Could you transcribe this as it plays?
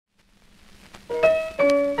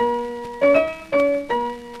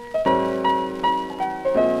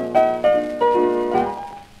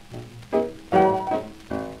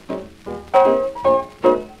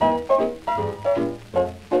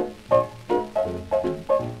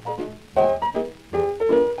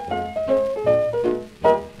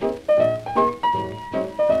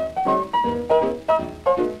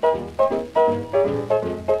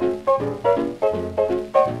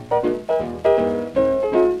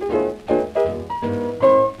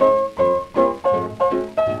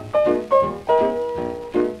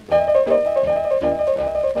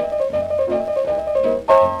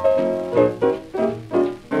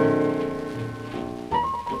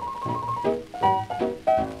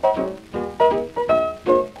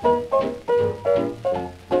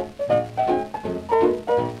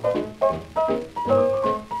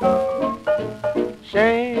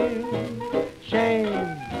Shame,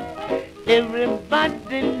 shame.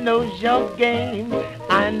 Everybody knows your game.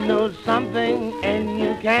 I know something and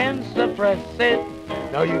you can't suppress it.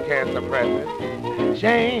 No, you can't suppress it.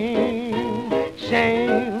 Shame,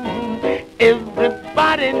 shame.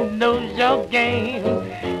 Everybody knows your game.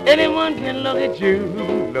 Anyone can look at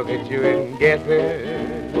you and guess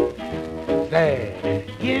it. Say,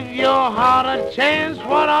 give your heart a chance.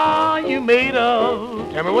 What are you made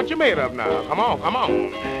of? Tell me what you made of now. Come on, come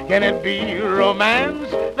on. Can it be romance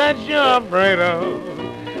that you're afraid of?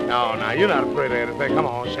 No, you're not afraid of anything. Come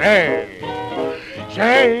on, shame,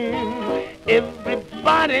 shame.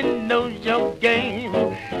 Everybody knows your game.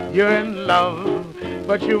 You're in love,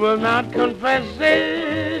 but you will not confess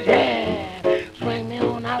it. Yeah, swing me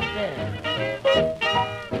on out there.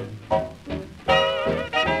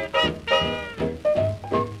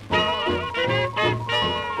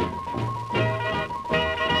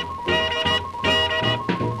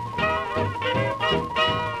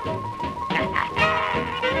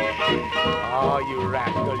 Oh, you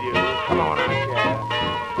rascal, you. Come on out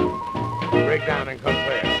here. Break down and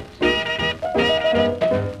confess.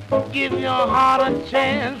 Give your heart a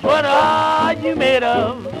chance. What are you made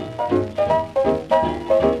of?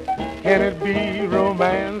 Can it be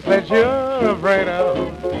romance that you're afraid of?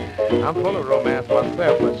 I'm full of romance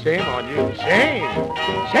myself, but shame on you. Shame,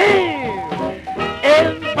 shame.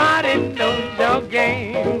 Everybody knows your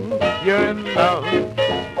game. You're in love,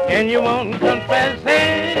 and you won't confess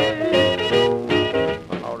it.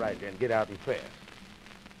 All right, then, get out and fast.